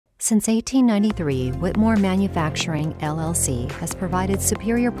Since 1893, Whitmore Manufacturing, LLC has provided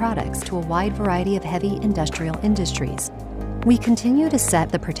superior products to a wide variety of heavy industrial industries. We continue to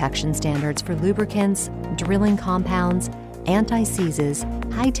set the protection standards for lubricants, drilling compounds, anti-seizes,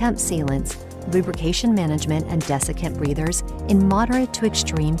 high-temp sealants, lubrication management, and desiccant breathers in moderate to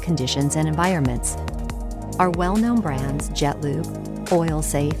extreme conditions and environments. Our well-known brands, JetLube, Oil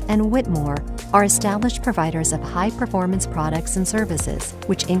Safe, and Whitmore are established providers of high-performance products and services,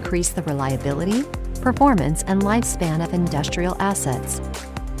 which increase the reliability, performance, and lifespan of industrial assets.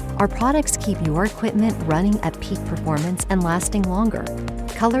 Our products keep your equipment running at peak performance and lasting longer.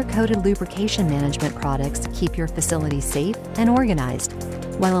 Color-coded lubrication management products keep your facility safe and organized,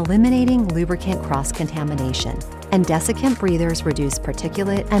 while eliminating lubricant cross-contamination, and desiccant breathers reduce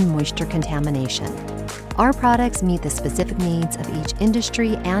particulate and moisture contamination. Our products meet the specific needs of each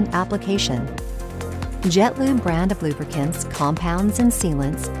industry and application. JetLube brand of lubricants, compounds, and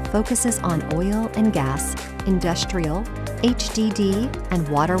sealants focuses on oil and gas, industrial, HDD, and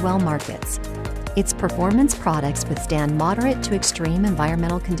water well markets. Its performance products withstand moderate to extreme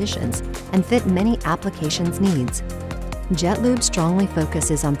environmental conditions and fit many applications' needs. JetLube strongly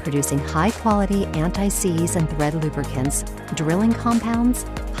focuses on producing high-quality anti-seize and thread lubricants, drilling compounds,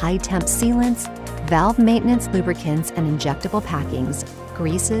 high-temp sealants, valve maintenance lubricants and injectable packings,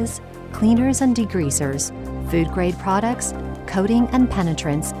 greases, cleaners and degreasers, food-grade products, coating and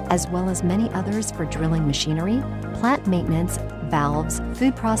penetrants, as well as many others for drilling machinery, plant maintenance, valves,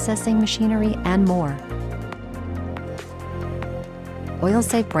 food processing machinery, and more. Oil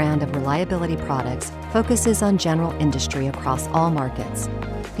Safe brand of reliability products focuses on general industry across all markets.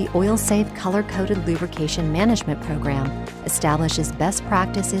 The Oil Safe color-coded lubrication management program establishes best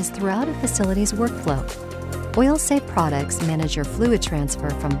practices throughout a facility's workflow. Oil Safe products manage your fluid transfer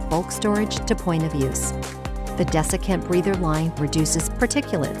from bulk storage to point of use. The desiccant breather line reduces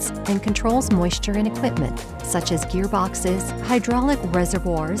particulates and controls moisture in equipment, such as gearboxes, hydraulic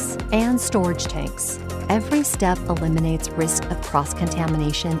reservoirs, and storage tanks. Every step eliminates risk of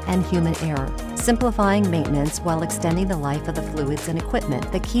cross-contamination and human error, simplifying maintenance while extending the life of the fluids and equipment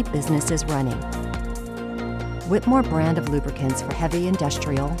that keep businesses running. Whitmore brand of lubricants for heavy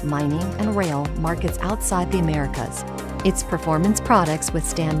industrial, mining, and rail markets outside the Americas. Its performance products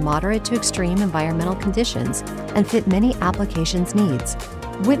withstand moderate to extreme environmental conditions and fit many applications' needs.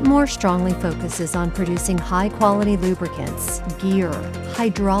 Whitmore strongly focuses on producing high-quality lubricants, gear,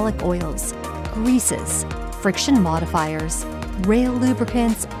 hydraulic oils, greases, friction modifiers, rail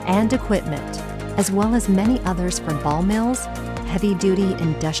lubricants, and equipment, as well as many others for ball mills, heavy-duty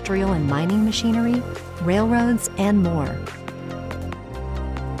industrial and mining machinery, railroads, and more.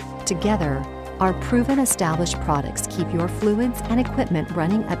 Together, our proven established products keep your fluids and equipment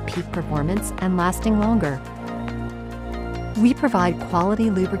running at peak performance and lasting longer. We provide quality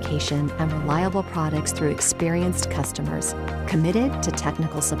lubrication and reliable products through experienced customers, committed to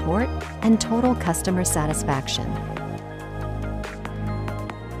technical support and total customer satisfaction.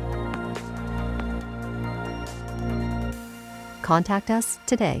 Contact us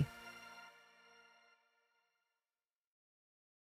today.